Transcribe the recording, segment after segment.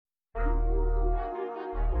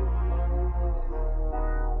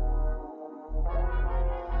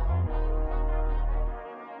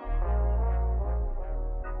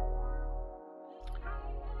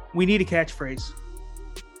We need a catchphrase.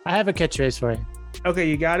 I have a catchphrase for you. Okay,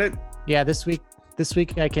 you got it? Yeah, this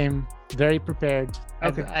week I came very prepared.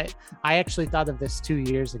 Okay. I actually thought of this 2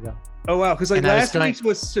 years ago. Oh, wow. Because like And I was last doing- week's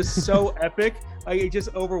was just so epic. Like it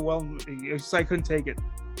just overwhelmed me. It was just I couldn't take it.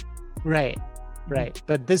 Right.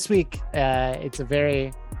 But this week,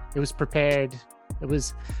 it was prepared.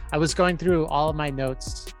 I was going through all of my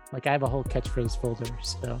notes. Like I have a whole catchphrase folder.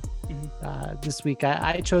 So this week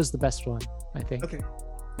I chose the best one, I think. Okay.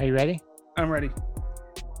 Are you ready? I'm ready.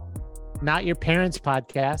 Not Your Parents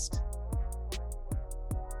Podcast.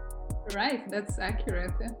 Right, that's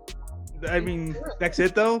accurate. I mean, that's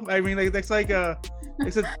it though. I mean, like that's like a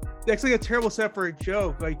terrible set for a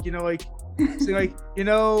joke. Like say, like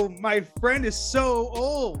my friend is so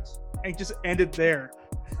old, and just end it there.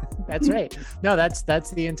 That's right. No,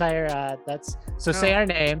 that's the entire. Say our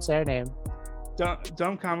name. Say our name.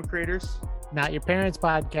 Dumb comic creators. Not Your Parents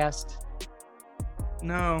Podcast.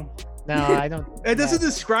 No, I don't. It doesn't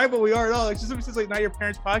describe what we are at all. It's just like Not Your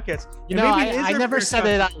Parents Podcast. I never said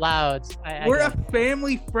it out loud. We're a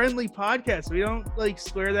family-friendly podcast. We don't like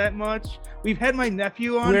swear that much. We've had my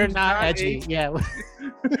nephew on. We're not edgy. Yeah.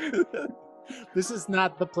 This is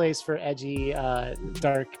not the place for edgy,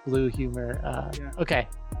 dark blue humor. Okay.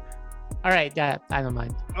 All right. Yeah, I don't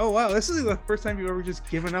mind. Oh wow, this is the first time you've ever just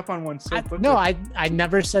given up on one so quickly. No, I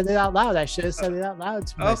never said it out loud. I should have said it out loud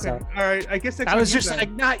to myself. Okay. All right. I guess I was just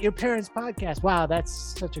like, Not Your Parents Podcast. Wow,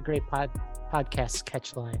 that's such a great podcast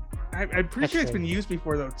catchline. I'm pretty sure it's been used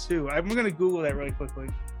before though too. I'm gonna Google that really quickly.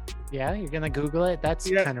 Yeah, you're gonna Google it. That's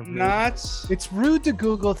kind of rude. It's rude to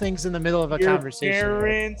Google things in the middle of a conversation.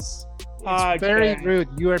 Parents podcast. It's very rude.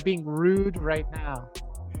 You are being rude right now.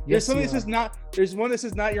 There's one that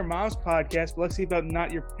says Not Your Mom's Podcast, but let's see about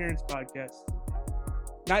Not Your Parents Podcast.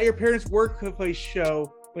 Not Your Parents Workplace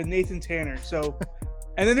Show with Nathan Tanner. So,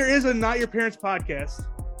 and then there is a Not Your Parents Podcast.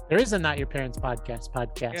 There is a Not Your Parents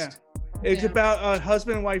Podcast. Yeah. It's about a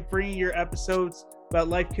husband and wife bringing your episodes about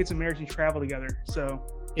life, kids, and marriage and travel together. So,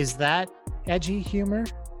 is that edgy humor?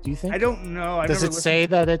 Do you think? I don't know. Does it say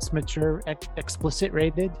that it's mature, explicit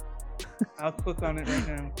rated? I'll click on it right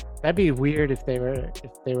now. That'd be weird if they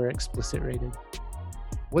were explicit rated.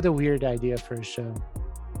 What a weird idea for a show.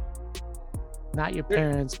 Not Your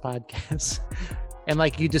Parents Podcast. And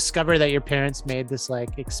like you discover that your parents made this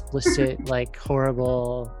like explicit, like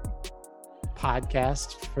horrible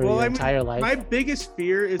podcast for your entire life. My biggest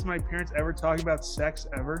fear is my parents ever talking about sex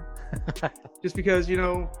ever. Just because,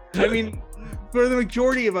 I mean, for the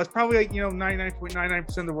majority of us, probably like,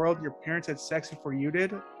 99.99% of the world, your parents had sex before you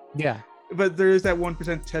did. Yeah. But there is that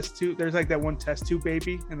 1% test tube. There's like that one test tube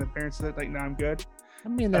baby, and the parents said like, "No, I'm good." I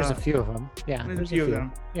mean, there's a few of them. Yeah, there's a few of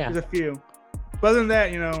them. Yeah, there's a few. But other than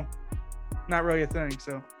that, not really a thing.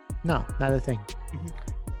 So no, not a thing.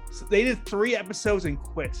 So they did 3 episodes and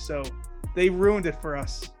quit. So they ruined it for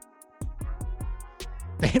us.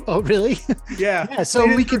 Oh, really? Yeah. Yeah. So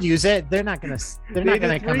we could use it. They're not gonna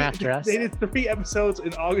come after us. They did 3 episodes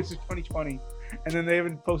in August of 2020. And then they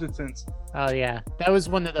haven't posted since. Oh yeah, that was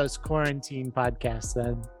one of those quarantine podcasts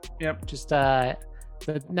then. Yep. Just that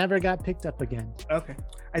never got picked up again. Okay,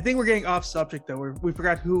 I think we're getting off subject though. We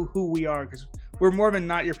forgot who we are because we're more of a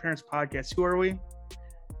Not Your Parents Podcast. Who are we?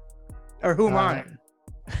 Or who am I?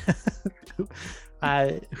 Who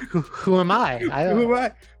am I? Who am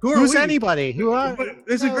I? Who's anybody? Who are?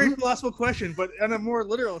 It's a great philosophical question, but in a more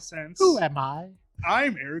literal sense. Who am I?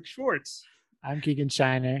 I'm Eric Schwartz. I'm Keegan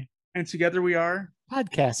Shiner. And together we are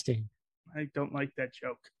podcasting. I don't like that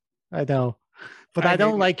joke. I know, but I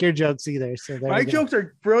don't like your jokes either. So my jokes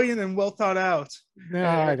are brilliant and well thought out. No,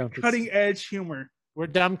 I don't. Cutting edge humor. We're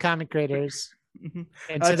dumb comic creators,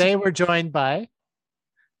 and today we're joined by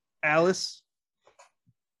Alice.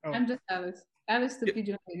 Oh. I'm just Alice. Alice the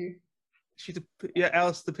pigeon lady. She's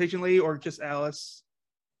Alice the pigeon lady, or just Alice.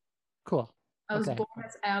 Cool. I was born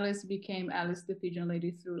as Alice, became Alice the pigeon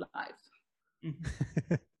lady through life.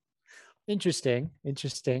 Interesting.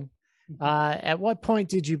 At what point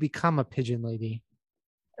did you become a pigeon lady?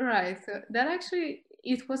 Right. So that actually,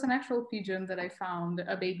 it was an actual pigeon that I found,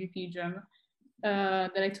 a baby pigeon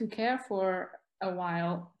that I took care of for a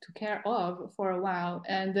while,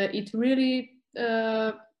 and it really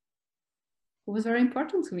was very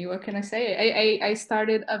important to me. What can I say? I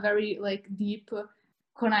started a very deep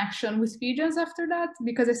connection with pigeons after that,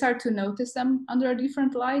 because I started to notice them under a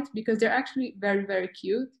different light, because they're actually very, very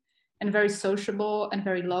cute and very sociable and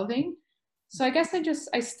very loving. So I guess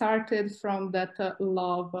I started from that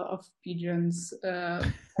love of pigeons. I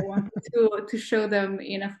wanted to show them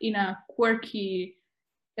in a quirky,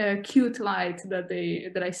 cute light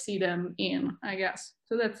that I see them in, I guess.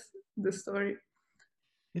 So that's the story.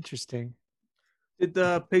 Interesting. Did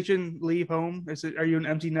the pigeon leave home? Are you an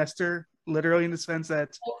empty nester, literally, in the sense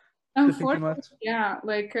that the pigeon Unfortunately, left? yeah,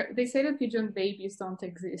 like they say that pigeon babies don't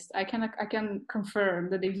exist. I can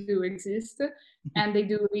confirm that they do exist, and they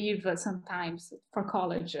do leave sometimes for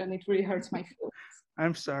college, and it really hurts my feelings.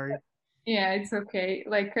 I'm sorry. Yeah, it's okay.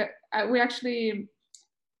 Like we actually,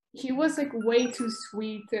 he was like way too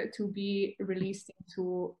sweet to be released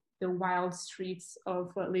into the wild streets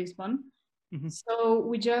of Lisbon. Mhm. So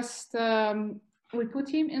we just we put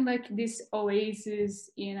him in like this oasis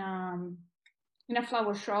in a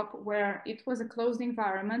flower shop where it was a closed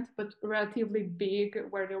environment but relatively big,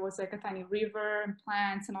 where there was like a tiny river and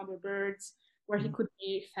plants and other birds where he could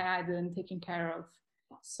be fed and taken care of.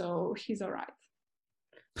 So he's all right.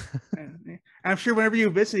 And I'm sure whenever you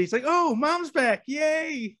visit, he's like, "Oh, mom's back!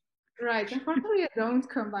 Yay!" Right. Unfortunately, I don't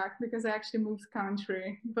come back because I actually moved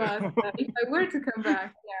country. But if I were to come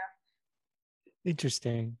back,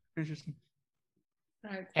 Interesting. Interesting.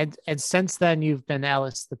 right. And since then, you've been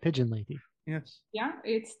Alice the Pigeon Lady. Yes. Yeah,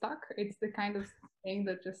 it's stuck. It's the kind of thing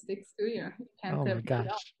that just sticks to you. You can't Oh my pick it up.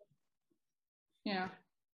 gosh. Yeah.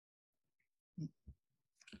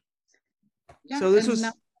 So this and was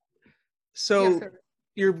now- so yeah, sorry.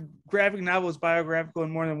 your graphic novel is biographical in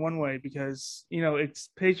more than one way because it's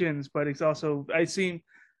pigeons, but it's also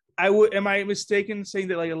am I mistaken saying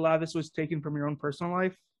that like a lot of this was taken from your own personal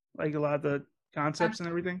life, like a lot of the concepts and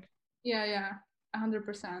everything? Yeah,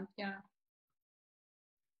 100%. Yeah.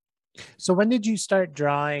 So when did you start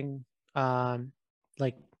drawing?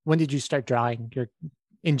 Like when did you start drawing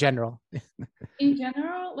in general? In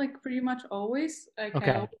general, like pretty much always. Like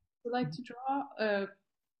Okay. I always like to draw.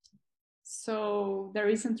 So there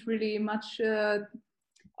isn't really much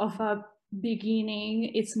of a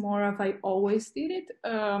beginning. It's more of I always did it.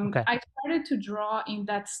 Okay. I started to draw in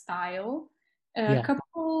that style Yeah.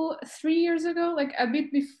 3 years ago, like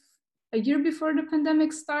a year before the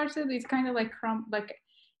pandemic started. It's kind of like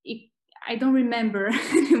I don't remember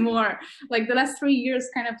anymore. Like the last 3 years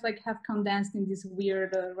kind of like have condensed in this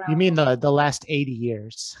weird You mean the last 80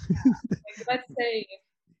 years? like, let's say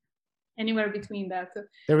anywhere between that.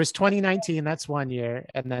 There was 2019, that's 1 year,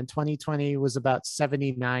 and then 2020 was about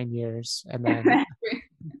 79 years, and then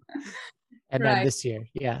Right. this year,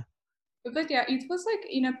 yeah. But yeah, it was like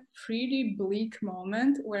in a pretty bleak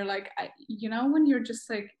moment where like when you're just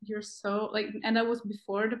like you're so like, and that was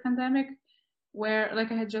before the pandemic, where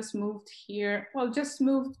like I had just moved here. Well, just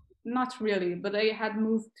moved, not really, but I had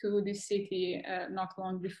moved to this city not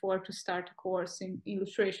long before to start a course in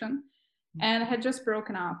illustration, and I had just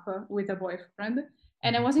broken up with a boyfriend,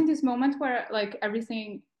 and I was in this moment where like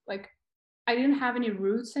everything, like I didn't have any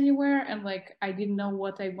roots anywhere, and like I didn't know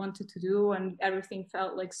what I wanted to do, and everything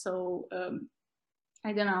felt like so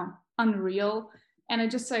I don't know, unreal. And I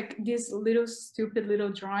just like these little stupid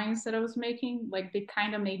little drawings that I was making, like they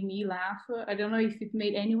kind of made me laugh. I don't know if it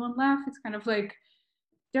made anyone laugh. It's kind of like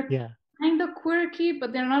they're kind of quirky,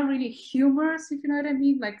 but they're not really humorous, if you know what I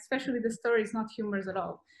mean. Like especially the story is not humorous at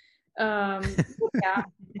all. Yeah,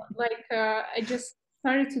 like I just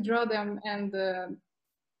started to draw them, and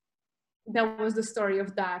that was the story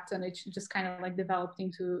of that, and it just kind of like developed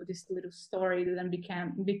into this little story that then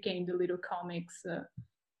became the little comics that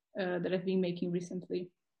I've been making recently.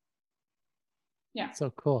 Yeah.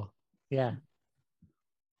 So cool. Yeah.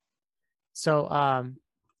 So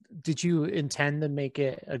did you intend to make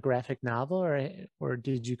it a graphic novel, or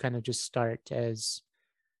did you kind of just start as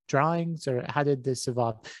drawings, or how did this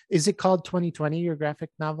evolve? Is it called 2020, your graphic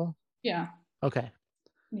novel? Yeah. Okay.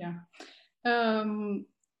 Yeah.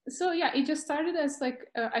 So yeah, it just started as like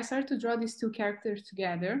I started to draw these two characters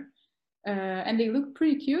together, and they look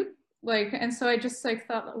pretty cute. Like, and so I just like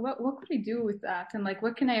thought, what could I do with that, and like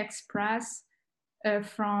what can I express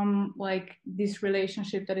from like this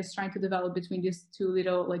relationship that is trying to develop between these two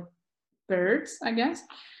little like birds, I guess,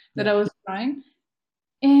 that I was drawing,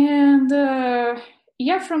 and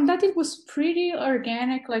yeah, from that it was pretty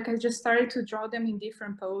organic. Like I just started to draw them in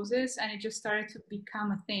different poses, and it just started to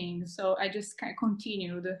become a thing. So I just kind of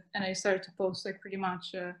continued, and I started to post like pretty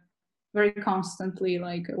much very constantly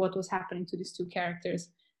like what was happening to these two characters.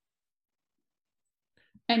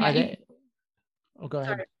 And yeah, go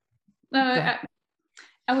ahead.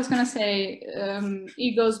 I was gonna say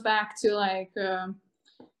it goes back to like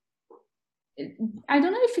I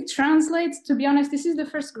don't know if it translates. To be honest, this is the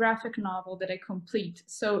first graphic novel that I complete,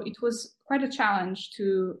 so it was quite a challenge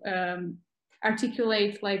to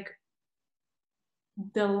articulate like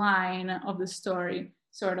the line of the story.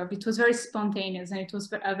 Sort of, it was very spontaneous, and it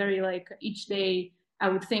was a very like each day I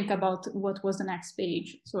would think about what was the next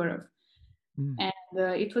page, sort of. And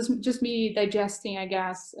it was just me digesting, I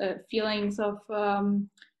guess, feelings of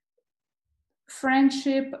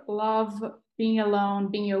friendship, love, being alone,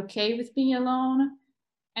 being okay with being alone,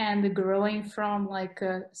 and growing from like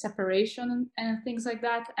separation and things like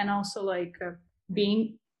that, and also like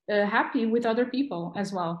being happy with other people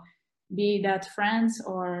as well, be that friends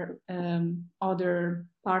or other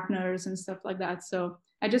partners and stuff like that. So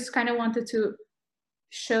I just kind of wanted to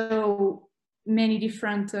show many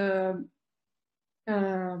different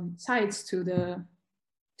sides to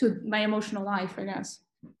my emotional life, I guess.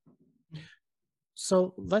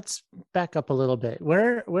 So let's back up a little bit.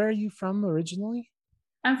 Where are you from originally?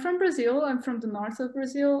 I'm from Brazil. I'm from the north of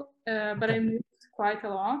Brazil, but Okay. I moved quite a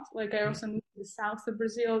lot. Like I also moved to the south of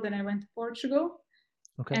Brazil, then I went to Portugal,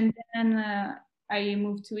 Okay. and then I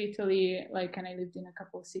moved to Italy. Like, and I lived in a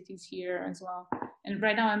couple of cities here as well. And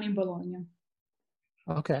right now I'm in Bologna.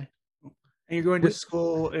 Okay. And you're going to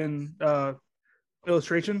school in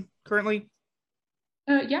illustration currently?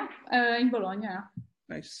 Yeah, in Bologna.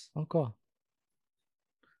 Nice. Oh, cool.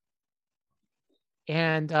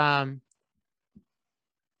 And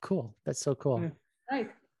cool. That's so cool. Yeah. Right.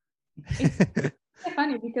 It's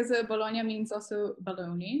funny because Bologna means also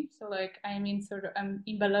baloney. So like I'm in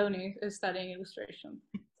Bologna studying illustration.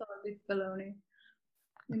 So a bit baloney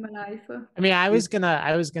in my life. I mean, I was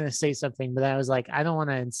gonna say something, but I was like, I don't want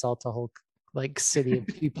to insult a whole like city of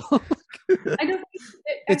people. I don't.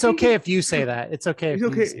 It's okay if you say that. It's okay. It's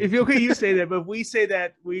okay if you you say that, but if we say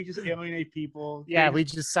that, we just alienate people. Yeah, we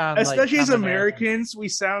just sound especially like as Americans, we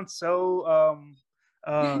sound so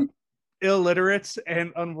illiterate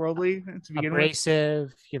and unworldly to begin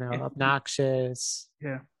abrasive, with. Obnoxious.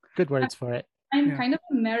 Yeah. Good words for it. I'm kind of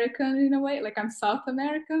American in a way. Like I'm South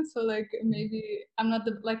American, so like maybe I'm not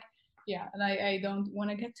the like. Yeah, and I don't want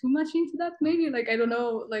to get too much into that. Maybe like I don't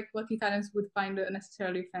know like what Italians would find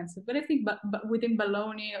necessarily offensive, but I think but within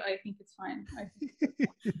Bologna, I think it's fine.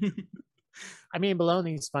 I mean,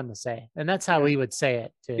 baloney is fun to say, and that's how we would say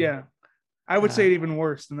it too. Yeah, I would say it even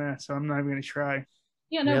worse than that, so I'm not even going to try.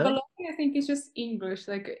 Yeah, no, really? Bologna I think is just English.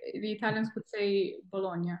 Like the Italians would say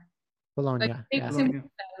Bologna. Bologna, like, yeah.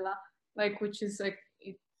 Like which is like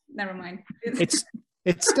never mind.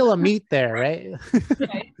 It's still a meat there, right? Yeah,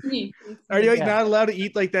 it's meat. Are you like not allowed to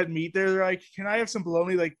eat like that meat there? They're like, can I have some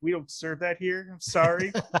bologna? Like, we don't serve that here. I'm sorry.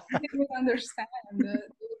 They would understand. They would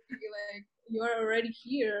be like, you're already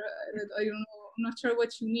here. I don't know. I'm not sure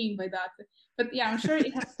what you mean by that. But yeah, I'm sure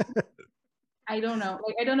it has. I don't know.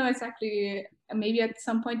 Like, I don't know exactly. Maybe at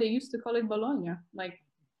some point they used to call it Bologna. Like,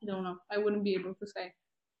 I don't know. I wouldn't be able to say.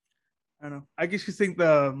 I don't know. I guess you think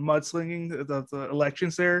the mudslinging, the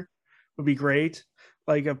elections there would be great.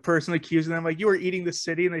 Like a person accusing them, like you were eating the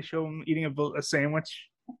city, and they show them eating a sandwich.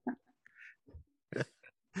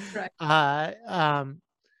 Right.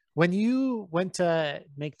 When you went to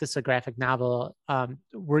make this a graphic novel,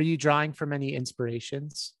 were you drawing from any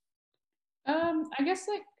inspirations? I guess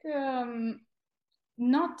like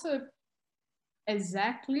not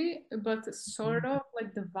exactly, but sort of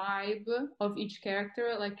like the vibe of each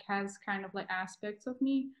character like has kind of like aspects of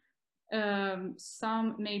me.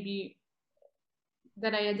 Some maybe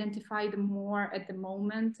that I identified more at the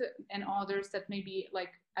moment, and others that maybe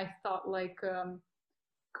like I thought like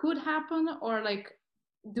could happen or like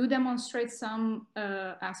do demonstrate some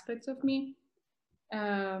aspects of me.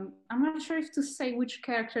 I'm not sure if to say which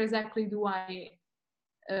character exactly do I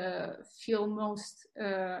feel most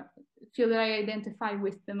feel that I identify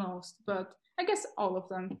with the most, but I guess all of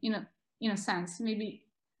them in a sense. Maybe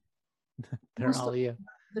they're all you.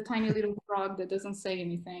 The tiny little frog that doesn't say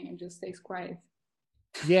anything and just stays quiet.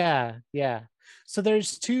 Yeah. So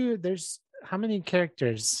there's how many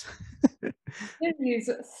characters? There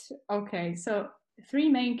is okay, so 3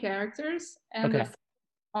 main characters and the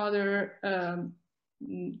other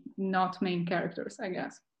not main characters, I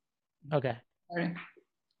guess. Okay. Sorry.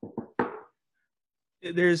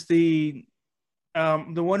 There's the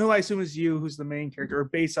one who I assume is you, who's the main character, or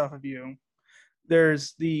based off of you.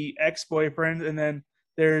 There's the ex-boyfriend, and then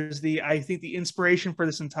there's I think the inspiration for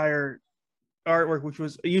this entire artwork, which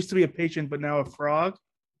was it used to be a pigeon, but now a frog.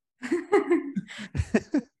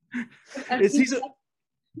 He's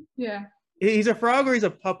a frog or he's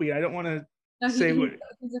a puppy. I don't want to say what.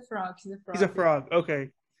 He's a frog. He's a frog. Okay.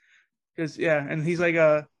 Because and he's like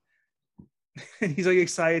he's like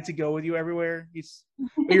excited to go with you everywhere.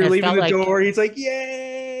 When you're leaving the door, he's like,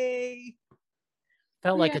 "Yay!"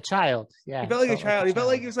 Felt like a child. Yeah. He felt like a child. He felt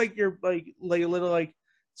like it was like your like a little like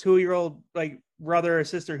 2-year-old like brother or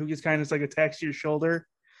sister who just kind of like attached to your shoulder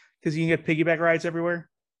because you can get piggyback rides everywhere.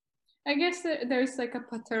 I guess there's like a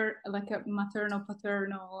maternal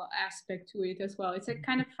paternal aspect to it as well. It's like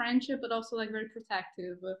kind of friendship, but also like very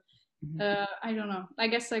protective. I don't know. I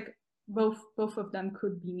guess like both of them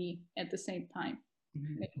could be me at the same time.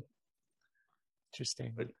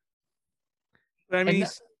 Interesting. But I mean,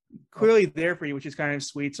 he's clearly there for you, which is kind of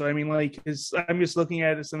sweet. So I mean, like, I'm just looking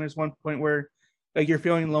at this, and there's one point where like you're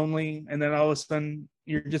feeling lonely, and then all of a sudden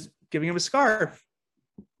you're just giving him a scarf.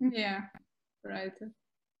 Yeah, right.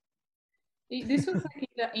 This was like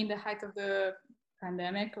in the height of the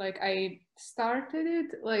pandemic. Like I started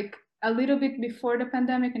it like a little bit before the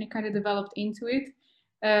pandemic, and it kind of developed into it.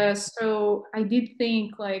 So I did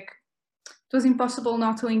think like it was impossible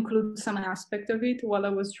not to include some aspect of it while I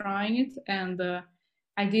was drawing it, and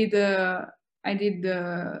I did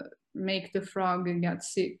make the frog get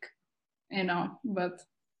sick, you know. But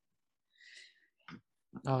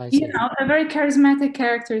you know, a very charismatic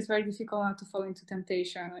character is very difficult not to fall into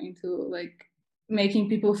temptation, into like making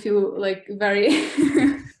people feel like very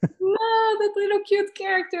no, that little cute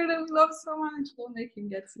character that we love so much will make him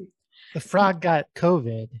get sick. The frog got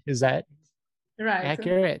COVID. Is that right?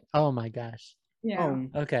 Accurate? Oh my gosh. Yeah. Oh,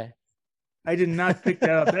 okay. I did not pick that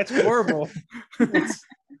up. That's horrible.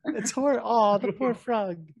 It's horrible. Oh, the poor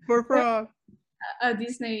frog. Poor frog. A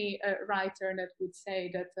Disney writer that would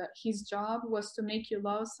say that his job was to make you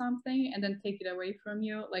love something and then take it away from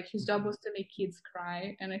you. Like his job was to make kids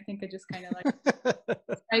cry, and I think I just kind of like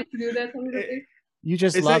tried to do that a little bit. You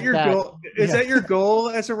just is love that your that. goal? Is that your goal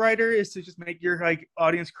as a writer? Is to just make your like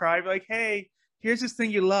audience cry? Be like, hey, here's this thing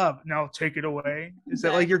you love. Now take it away. Is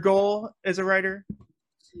that like your goal as a writer?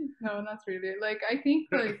 No, not really. Like I think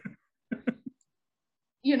like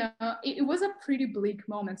you know, it was a pretty bleak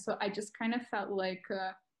moment. So I just kind of felt like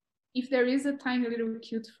if there is a tiny little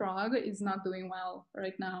cute frog, it's not doing well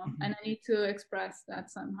right now. Mm-hmm. And I need to express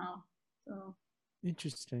that somehow. So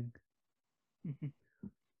interesting. Mm-hmm.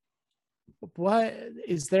 What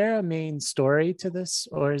is there a main story to this,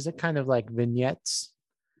 or is it kind of like vignettes?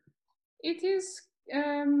 It is.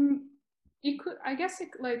 It could. I guess it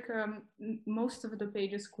like most of the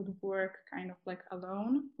pages could work kind of like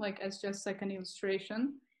alone, like as just like an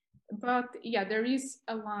illustration. But yeah, there is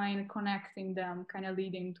a line connecting them, kind of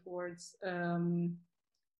leading towards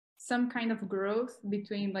some kind of growth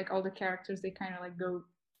between like all the characters. They kind of like go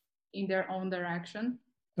in their own direction.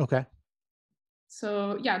 Okay.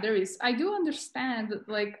 So yeah, there is. I do understand,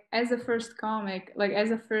 like as a first comic, like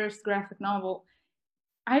as a first graphic novel,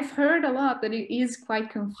 I've heard a lot that it is quite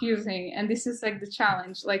confusing, and this is like the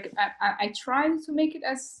challenge. Like I tried to make it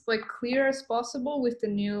as like clear as possible with the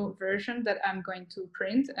new version that I'm going to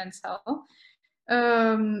print and sell.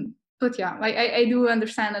 But yeah, like I do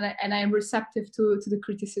understand, and I'm receptive to the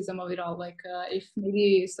criticism of it all. Like if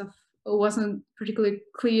maybe stuff wasn't particularly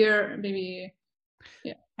clear, maybe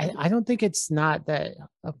yeah. I don't think it's not that.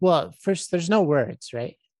 Well, first, there's no words,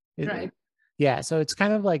 right? Right. Yeah, so it's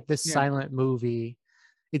kind of like this silent movie.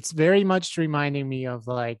 It's very much reminding me of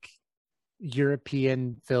like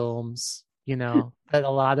European films, you know, that a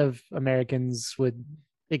lot of Americans would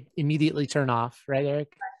immediately turn off, right,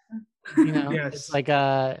 Eric? You know, yes. It's like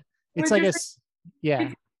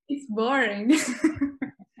yeah. It's boring.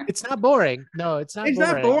 It's not boring. No, it's not. It's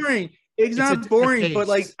boring. not boring. It's not boring. But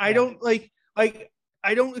like, I don't like.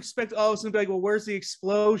 I don't expect all of a sudden to be like, well, where's the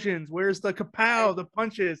explosions? Where's the kapow, the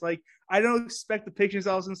punches? Like, I don't expect the pictures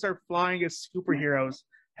all of a sudden start flying as superheroes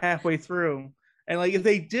halfway through. And like, if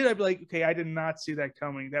they did, I'd be like, okay, I did not see that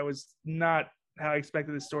coming. That was not how I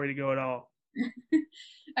expected the story to go at all.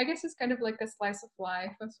 I guess it's kind of like a slice of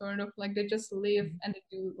life, sort of like they just live and they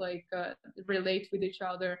do like relate with each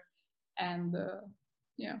other, and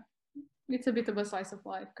yeah, it's a bit of a slice of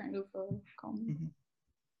life kind of comic. Mm-hmm.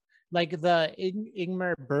 Like the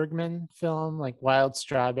Ingmar Bergman film, like Wild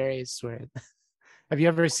Strawberries. Where have you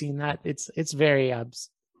ever seen that? It's very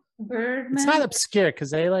Birdman. It's not obscure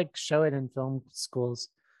because they like show it in film schools,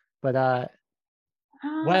 but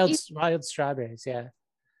Wild Strawberries, yeah.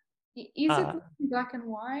 Is it black and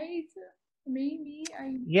white? Maybe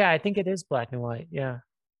Yeah, I think it is black and white. Yeah.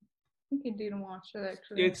 I think I didn't watch it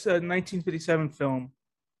actually. It's a 1957 film.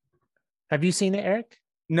 Have you seen it, Eric?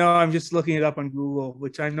 No, I'm just looking it up on Google,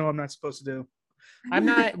 which I know I'm not supposed to do. I'm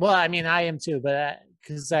not. Well, I mean, I am too, but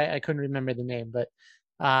because I couldn't remember the name. But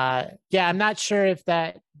yeah, I'm not sure if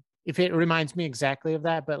it reminds me exactly of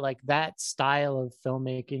that, but like that style of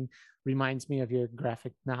filmmaking reminds me of your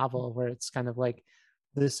graphic novel, where it's kind of like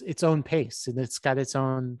its own pace, and it's got its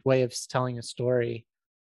own way of telling a story,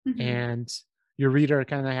 and your reader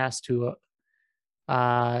kind of has to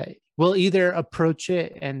will either approach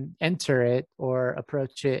it and enter it, or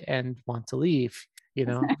approach it and want to leave. You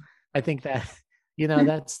know, I think that, you know,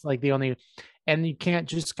 that's like the only, and you can't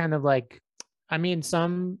just kind of like, I mean,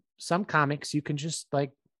 some comics you can just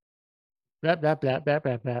like,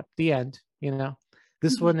 the end, you know,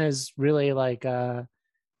 This one is really like I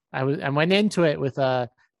went into it with a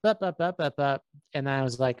up, and I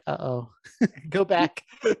was like, uh-oh, go back,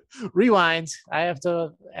 rewind. I have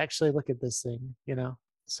to actually look at this thing,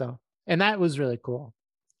 So, and that was really cool,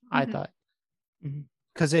 I thought,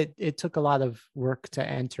 because it took a lot of work to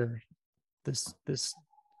enter this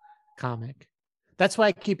comic. That's why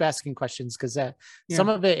I keep asking questions, because some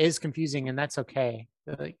of it is confusing, and that's okay.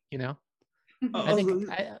 I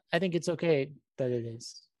think it's okay that it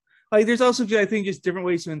is. Like, there's also, I think, just different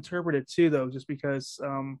ways to interpret it too, though. Just because,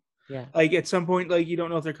 like at some point, like you don't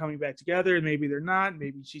know if they're coming back together, and maybe they're not.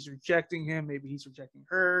 Maybe she's rejecting him. Maybe he's rejecting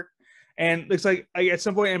her. And it's like at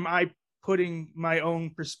some point, am I putting my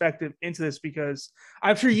own perspective into this? Because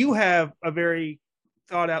I'm sure you have a very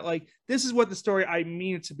thought out, like, this is what the story I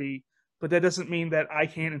mean it to be, but that doesn't mean that I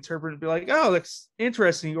can't interpret it and be like, oh, that's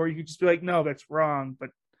interesting, or you could just be like, no, that's wrong.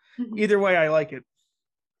 But either way, I like it.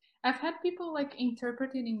 I've had people like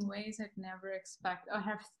interpret it in ways I'd never expect. I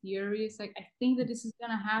have theories, like I think that this is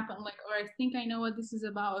gonna happen, like, or I think I know what this is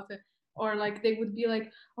about, or like they would be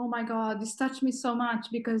like, oh my god, this touched me so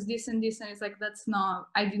much because this and this, and it's like, that's not,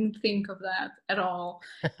 I didn't think of that at all.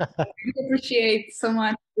 I appreciate so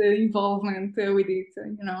much the involvement with it,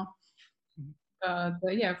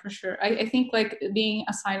 But yeah, for sure. I think like being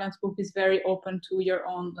a silent book is very open to your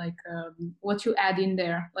own, like what you add in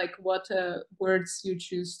there, like what words you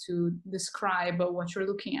choose to describe what you're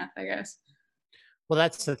looking at, I guess. Well,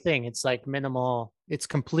 that's the thing. It's like minimal. It's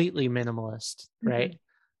completely minimalist, right?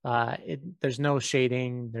 There's no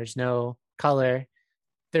shading. There's no color.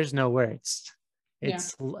 There's no words.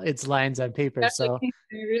 It's lines on paper. That's so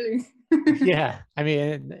really. Yeah, I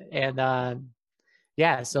mean, and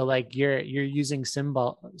yeah, so like you're using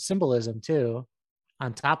symbolism too.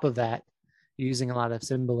 On top of that, you're using a lot of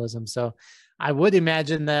symbolism. So I would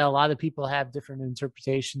imagine that a lot of people have different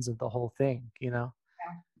interpretations of the whole thing, Yeah.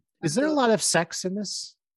 Is there a lot of sex in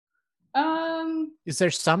this? Is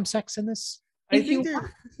there some sex in this? I think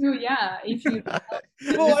there. If you.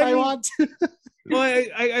 Well, I want to. Well,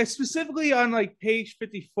 I specifically on like page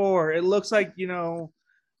 54, it looks like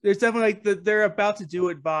there's definitely like they're about to do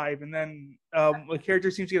it vibe, and then the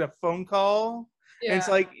character seems to get a phone call, and it's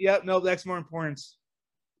like, yep, no, that's more important.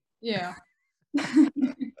 Yeah.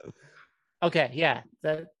 Okay, yeah,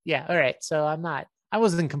 all right. So I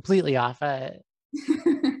wasn't completely off.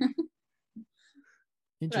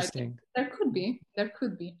 Interesting. Right. There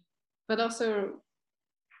could be, but also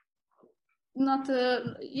not,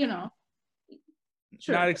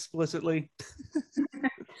 Sure. Not explicitly.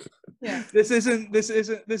 Yeah. This is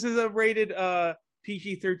a rated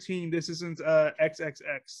PG-13. This isn't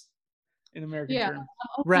XXX in American terms.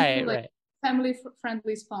 Right, like, right. Family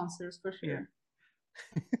friendly sponsors for sure.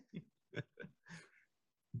 Yeah.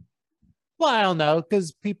 Well, I don't know,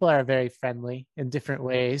 because people are very friendly in different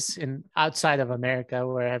ways, and outside of America,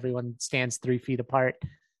 where everyone stands 3 feet apart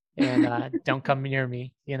and don't come near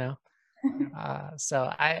me,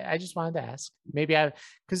 So I just wanted to ask. Maybe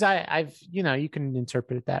because I've you can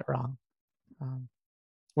interpret that wrong.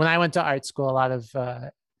 When I went to art school, a lot of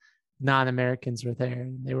non-Americans were there,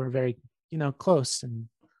 and they were very close and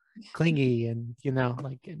clingy and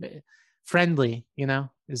like friendly.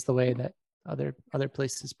 Is the way that other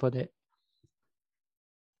places put it.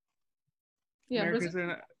 Yeah,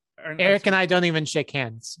 Eric and I don't even shake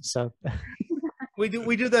hands, so we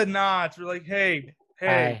do the nods. We're like, hey.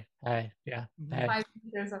 Hi, yeah. 5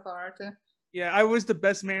 meters apart. Yeah, I was the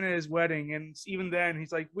best man at his wedding, and even then,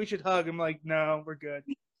 he's like, "We should hug." I'm like, "No, we're good."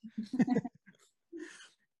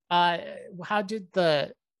 How did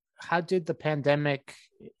the pandemic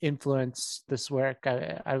influence this work?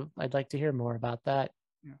 I'd like to hear more about that.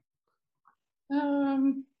 Yeah.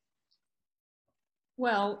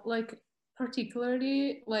 Well, like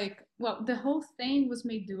particularly, like, well, the whole thing was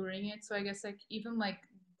made during it, so I guess like even like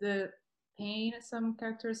the pain some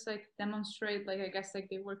characters like demonstrate, like I guess like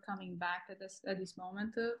they were coming back at this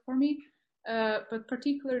moment for me, but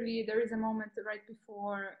particularly there is a moment right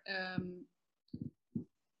before,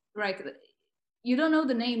 right, you don't know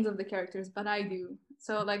the names of the characters, but I do.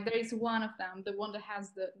 So like there is one of them, the one that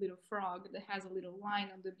has the little frog that has a little line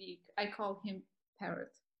on the beak. I call him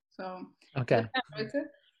Parrot. So okay, Parrot,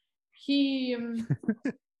 he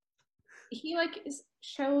like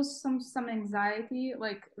shows some anxiety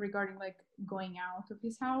like regarding like going out of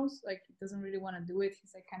his house. Like he doesn't really want to do it.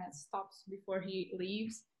 He's like kind of stops before he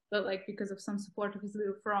leaves, but like because of some support of his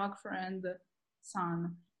little frog friend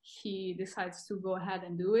Sun, he decides to go ahead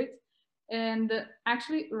and do it. And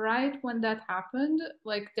actually right when that happened,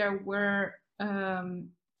 like there were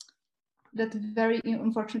that very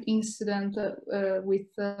unfortunate incident with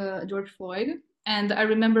George Floyd. And I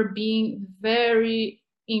remember being very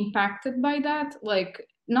impacted by that, like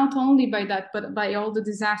not only by that, but by all the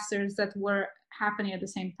disasters that were happening at the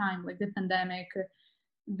same time, like the pandemic,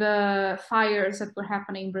 the fires that were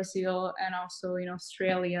happening in Brazil and also in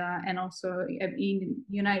Australia, and also in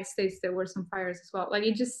the United States there were some fires as well. Like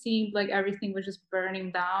it just seemed like everything was just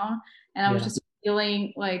burning down, and I was Yeah. just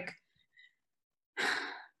feeling like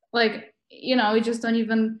you just don't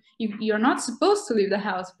even, you're not supposed to leave the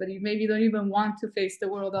house, but you maybe don't even want to face the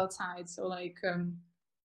world outside. So like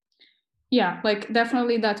yeah, like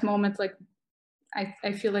definitely that moment, like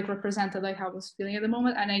I feel like represented like how I was feeling at the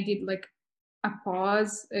moment. And I did like a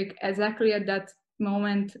pause, like exactly at that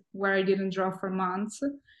moment where I didn't draw for months.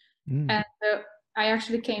 Mm. And I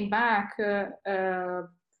actually came back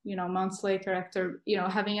months later after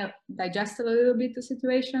having digested a little bit the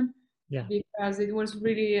situation. Yeah. Because it was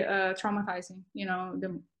really traumatizing,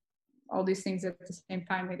 all these things at the same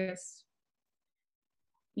time, I guess.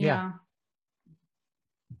 Yeah.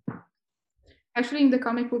 Actually, in the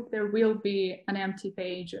comic book, there will be an empty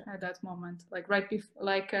page at that moment. Like right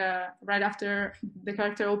after the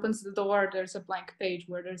character opens the door, there's a blank page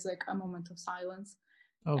where there's like a moment of silence.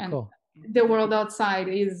 Oh, and cool. the world outside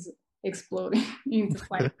is exploding into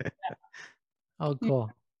flames. Oh,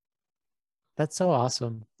 cool. That's so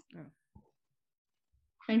awesome.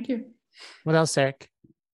 Thank you. What else, Eric?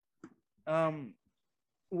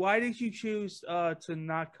 Why did you choose to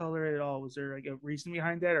not color it at all? Was there like a reason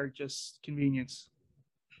behind that, or just convenience?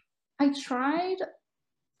 I tried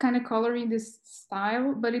kind of coloring this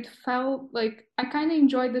style, but it felt like I kind of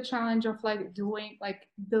enjoyed the challenge of like doing like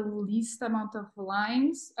the least amount of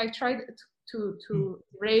lines. I tried to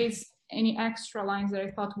raise any extra lines that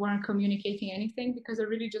I thought weren't communicating anything, because I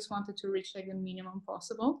really just wanted to reach like the minimum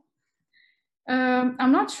possible.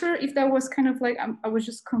 I'm not sure if that was kind of like I was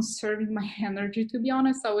just conserving my energy, to be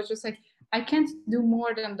honest. I was just like, I can't do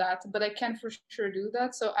more than that, but I can for sure do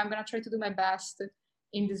that. So I'm gonna try to do my best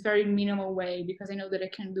in this very minimal way, because I know that I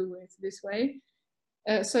can do it this way.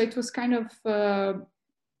 So it was kind of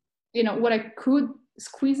what I could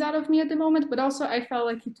squeeze out of me at the moment, but also I felt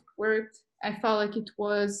like it worked. I felt like it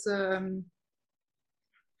was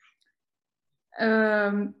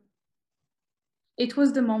it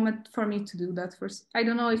was the moment for me to do that first. I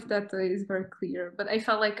don't know if that is very clear, but I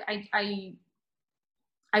felt like I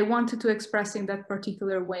wanted to express in that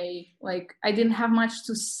particular way. Like I didn't have much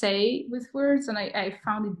to say with words, and I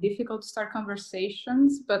found it difficult to start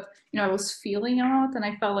conversations, but I was feeling a lot, and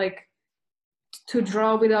I felt like to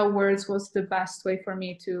draw without words was the best way for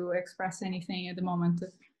me to express anything at the moment.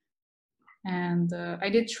 And I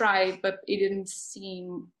did try, but it didn't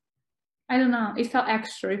seem, I don't know, it felt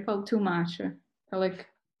extra, it felt too much. It felt like it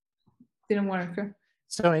didn't work.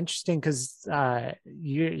 So interesting, because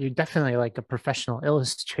you're definitely like a professional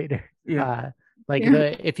illustrator. Yeah.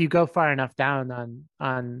 If you go far enough down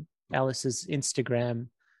on Alice's Instagram,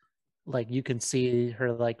 like you can see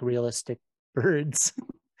her like realistic birds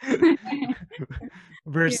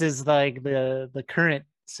versus like the current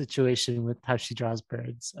situation with how she draws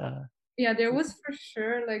birds. Yeah, there was for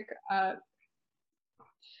sure like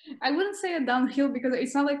I wouldn't say a downhill, because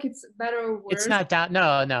it's not like it's better or worse. It's not down.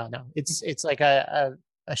 No. It's like a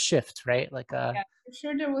shift, right? Like yeah, for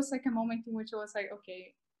sure there was like a moment in which I was like,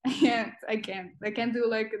 okay, I can't do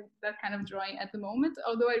like that kind of drawing at the moment,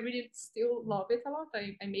 although I really still love it a lot.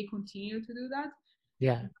 I may continue to do that.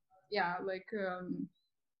 Yeah, like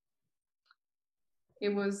it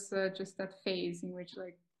was just that phase in which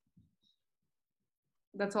like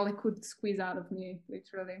that's all I could squeeze out of me,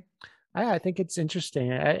 literally. I think it's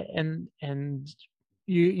interesting, and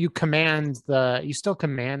you still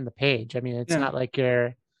command the page. I mean, it's not like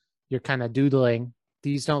you're kind of doodling.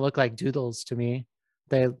 These don't look like doodles to me.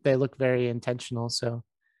 They look very intentional. So,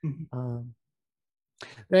 do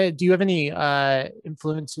you have any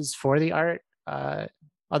influences for the art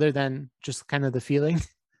other than just kind of the feeling?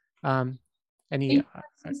 Any?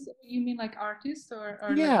 You mean like artists or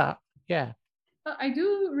yeah, like, yeah. I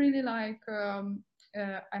do really like.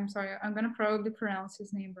 I'm sorry, I'm gonna probably pronounce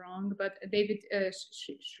his name wrong, but David. Let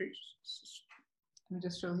me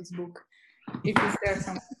just show his book. If it's there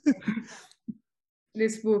somewhere.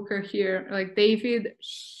 This book here, like David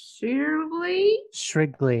Shrigley.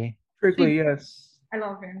 Shrigley, yes. I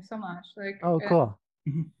love him so much. Like, oh, cool.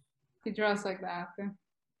 He draws like that.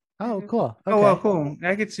 Oh, cool. Okay. Oh, well, cool.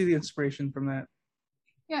 I could see the inspiration from that.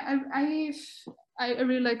 Yeah, I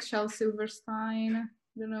really like Shel Silverstein.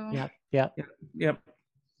 You know. Yep.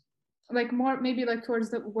 Like more maybe like towards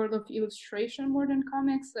the world of illustration more than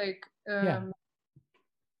comics. Like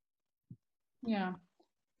yeah.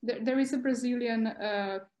 There is a Brazilian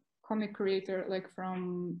comic creator like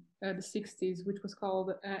from the 60s, which was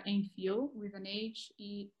called Enfield, with an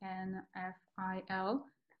Henfil,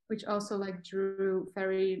 which also like drew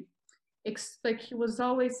very like he was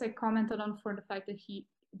always like commented on for the fact that he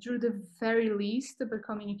drew the very least but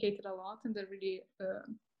communicated a lot, and that really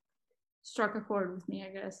struck a chord with me,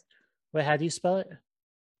 I guess. Wait, how do you spell it?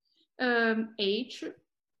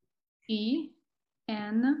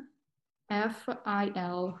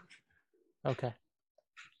 Henfil. Okay.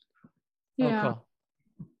 Yeah. Oh, cool.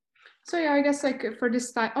 So yeah, I guess like for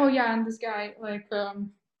this time. Oh yeah, and this guy like the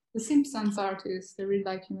Simpsons artist, I really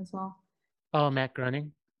like him as well. Oh, Matt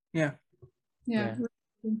Groening. Yeah. Yeah.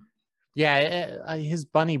 Yeah, his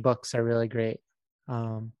bunny books are really great.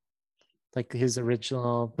 Like his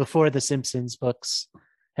original before the Simpsons books.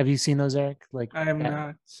 Have you seen those, Eric? Like I am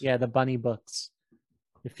not. Yeah, the bunny books.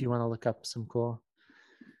 If you want to look up some cool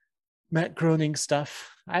Matt Groening stuff,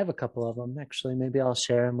 I have a couple of them actually. Maybe I'll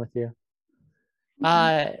share them with you.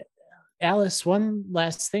 Alice, one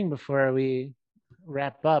last thing before we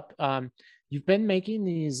wrap up. You've been making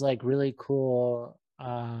these like really cool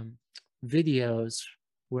videos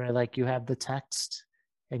where like you have the text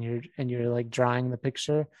and you're like drawing the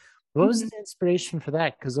picture. What was the inspiration for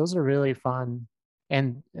that? Because those are really fun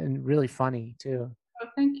and really funny too. Oh,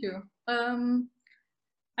 thank you.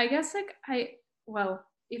 I guess like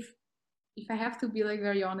if I have to be like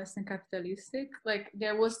very honest and capitalistic, like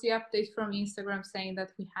there was the update from Instagram saying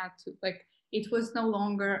that we had to like it was no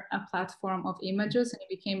longer a platform of images and it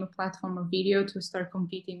became a platform of video to start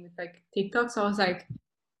competing with like TikTok. So I was like,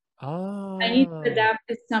 I need to adapt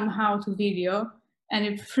it somehow to video, and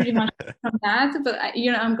it pretty much from that. But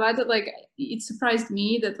I'm glad that like it surprised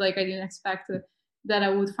me that like I didn't expect that I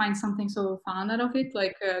would find something so fun out of it,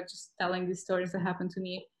 like just telling these stories that happened to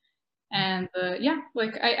me. And yeah,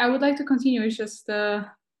 like I would like to continue. It's just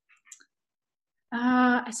I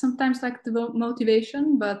sometimes like the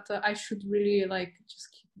motivation, but I should really like just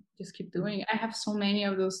keep doing. I have so many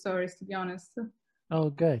of those stories, to be honest. Oh,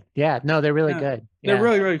 good. Yeah, no, they're really good. They're Yeah.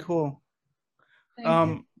 really, really cool.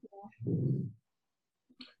 Thank Do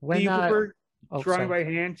When you prefer sorry. drawing by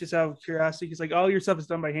hand, just out of curiosity? Because like all your stuff is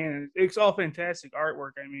done by hand, and it's all fantastic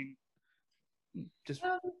artwork. I mean, just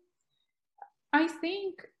I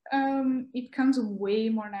think it comes way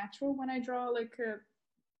more natural when I draw like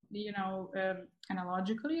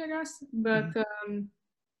analogically, I guess. But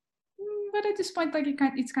but at this point, like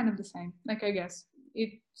it's kind of the same. Like I guess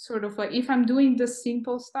it sort of like if I'm doing the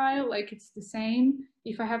simple style, like it's the same.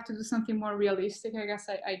 If I have to do something more realistic, I guess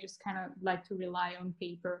I just kind of like to rely on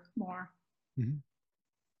paper more.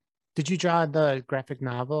 Did you draw the graphic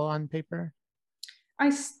novel on paper? I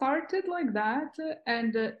started like that,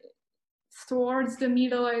 and towards the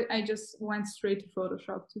middle, I just went straight to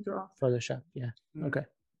Photoshop to draw. Photoshop, yeah. Okay.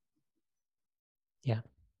 Yeah.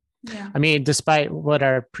 Yeah. I mean, despite what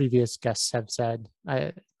our previous guests have said,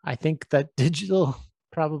 I think that digital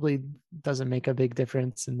probably doesn't make a big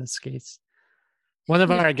difference in this case. One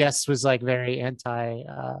of our guests was like very anti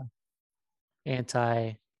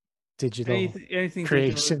digital anything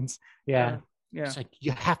creations. Digital. Yeah. It's like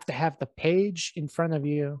you have to have the page in front of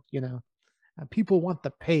you, people want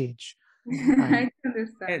the page. I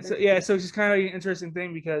understand. So it's just kind of like an interesting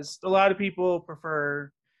thing because a lot of people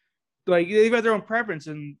prefer, like they've got their own preference,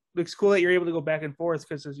 and it's cool that you're able to go back and forth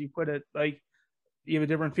because, as you put it, like you have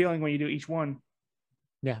a different feeling when you do each one.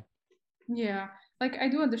 Yeah. Yeah, like I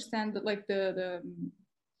do understand that, like the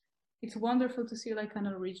it's wonderful to see like an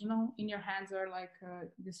original in your hands or like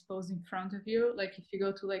disposed in front of you. Like if you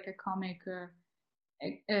go to like a comic,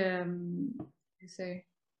 you say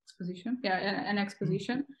exposition, an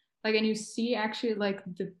exposition, like, and you see actually like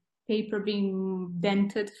the paper being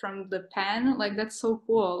dented from the pen, like that's so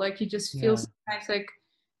cool. Like you just feel sometimes like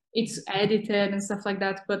it's edited and stuff like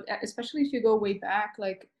that. But especially if you go way back,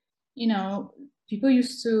 like people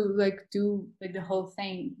used to like do like the whole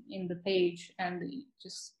thing in the page, and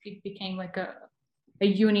it became like a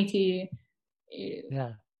unity.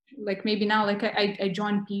 Yeah. Like maybe now, like I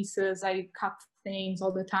join pieces, I cut things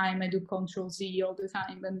all the time, I do Ctrl+Z all the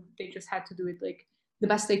time, and they just had to do it like the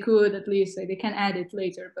best they could, at least. Like they can add it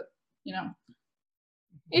later, but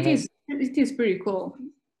it is pretty cool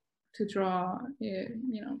to draw,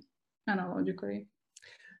 analogically.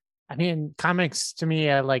 I mean, comics to me,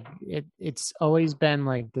 it's always been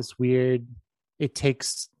like this weird, it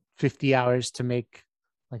takes 50 hours to make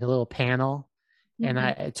like a little panel. And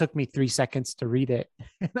it took me 3 seconds to read it.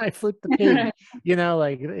 And I flipped the page,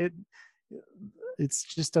 like it's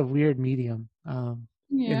just a weird medium in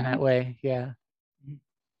that way. Yeah.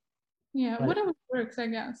 Yeah. But whatever works, I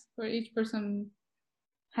guess, for each person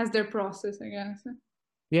has their process, I guess.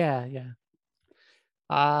 Yeah.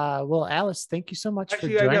 Well, Alice, thank you so much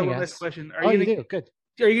Actually, for I got joining one us. last question. Oh, you do? Good.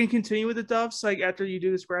 Are you gonna continue with the Duffs like after you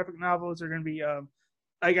do this graphic novel? Is there gonna be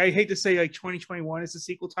like I hate to say like 2021 is the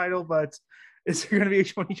sequel title, but is there gonna be a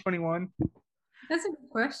 2021? That's a good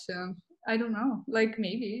question. I don't know. Like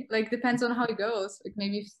maybe. Like depends on how it goes. Like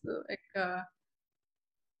maybe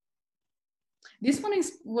this one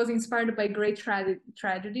was inspired by great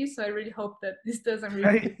tragedy, so I really hope that this doesn't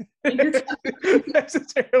really. That's a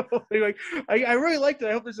terrible thing. Like I really liked it.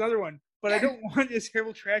 I hope there's another one, but I don't want this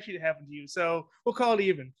terrible tragedy to happen to you. So we'll call it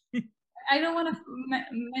even. I don't want to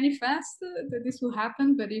manifest that this will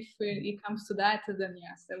happen, but if it comes to that, then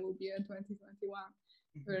yes, there will be a 2021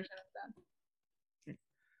 version of that.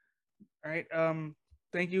 All right.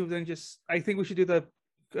 Thank you. Then I think we should do the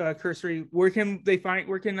cursory. Where can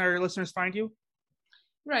our listeners find you?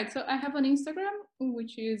 Right. So I have an Instagram,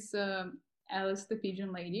 which is Alice the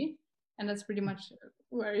Pigeon Lady, and that's pretty much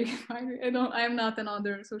where you can find me. I am not on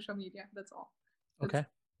other social media. That's all. Okay.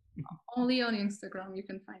 Only on Instagram you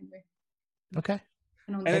can find me. Okay.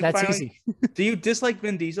 And then that's finally, easy. Do you dislike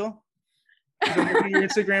Vin Diesel? I'm looking at your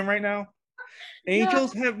Instagram right now.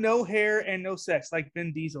 Angels have no hair and no sex, like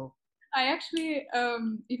Vin Diesel. I actually,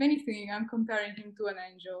 if anything, I'm comparing him to an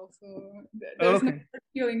angel, so there's no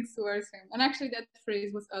feelings towards him. And actually, that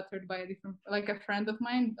phrase was uttered by a friend of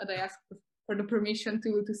mine, but I asked for the permission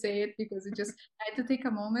to say it because I had to take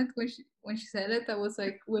a moment when she said it. I was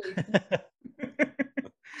like, wait.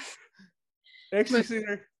 Actually,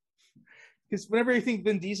 because whenever you think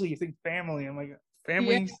Vin Diesel, you think family. I'm like,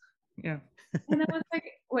 family, yeah. And I was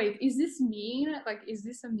like, wait, is this mean? Like, is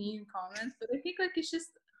this a mean comment? But I think like it's just.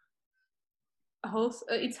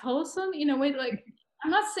 It's wholesome in a way. Like I'm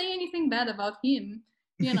not saying anything bad about him,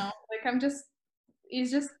 like it's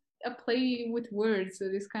just a play with words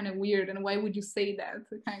that is kind of weird. And why would you say that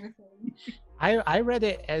kind of thing? I read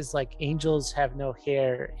it as like angels have no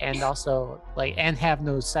hair and also like and have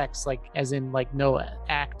no sex, like as in like no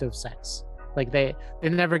act of sex. Like they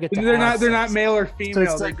never get to. They're not male or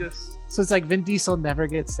female. So it's like Vin Diesel never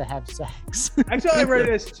gets to have sex. Actually, I read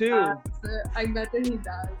this too. I bet that he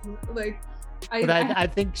does. Like. I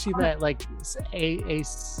think she meant like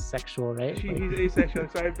asexual, right? He's asexual.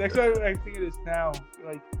 So that's what I think it is now.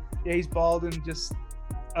 Like, yeah, he's bald and just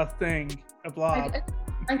a thing, a blob.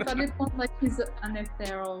 I thought it was like he's an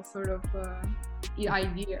ethereal sort of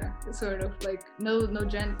idea, sort of like no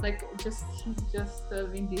like he's just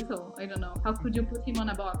Vin Diesel. I don't know. How could you put him on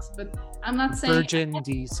a box? But I'm not saying Virgin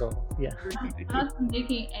Diesel. Yeah. I'm not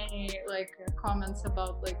making any like comments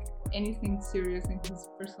about like anything serious in his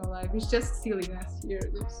personal life. It's just silliness here.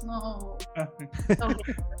 There's no.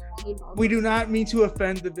 We do not mean to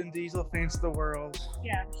offend the Vin Diesel fans of the world.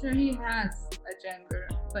 Yeah, I'm sure he has a gender,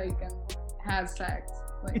 like, and has sex.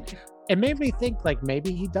 Like, it made me think like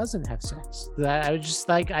maybe he doesn't have sex. I was just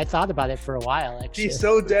like, I thought about it for a while. Actually, he's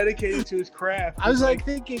so dedicated to his craft. I was like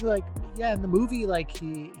thinking like, yeah, in the movie, like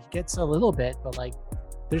he gets a little bit, but like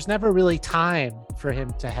there's never really time for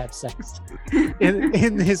him to have sex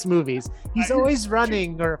in his movies. He's always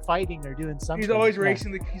running or fighting or doing something. He's always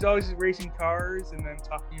racing. He's always racing cars and then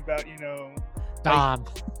talking about Dom,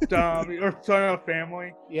 or talking about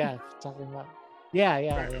family. Yeah, talking about yeah.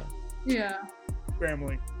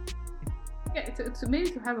 Family. Yeah, to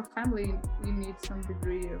maybe to have a family, you need some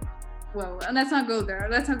degree of. Well, and let's not go there.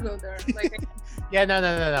 Like, yeah,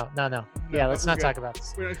 no. Yeah, let's not talk about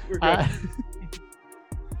this. We're good.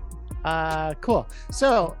 Cool.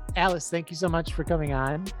 So, Alice, thank you so much for coming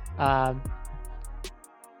on.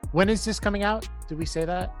 When is this coming out? Did we say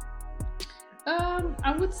that?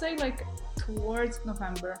 I would say like towards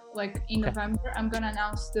November. Like in November, I'm gonna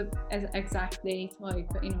announce the exact date. Like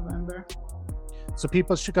in November. So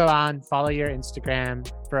people should go on, follow your Instagram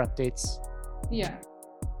for updates. Yeah.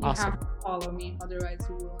 You awesome. have to follow me, otherwise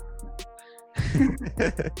you will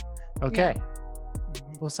not. Okay. Yeah.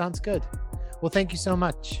 Well, sounds good. Well, thank you so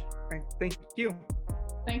much. Thank you.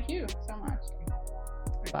 Thank you so much.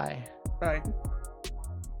 Bye. Bye.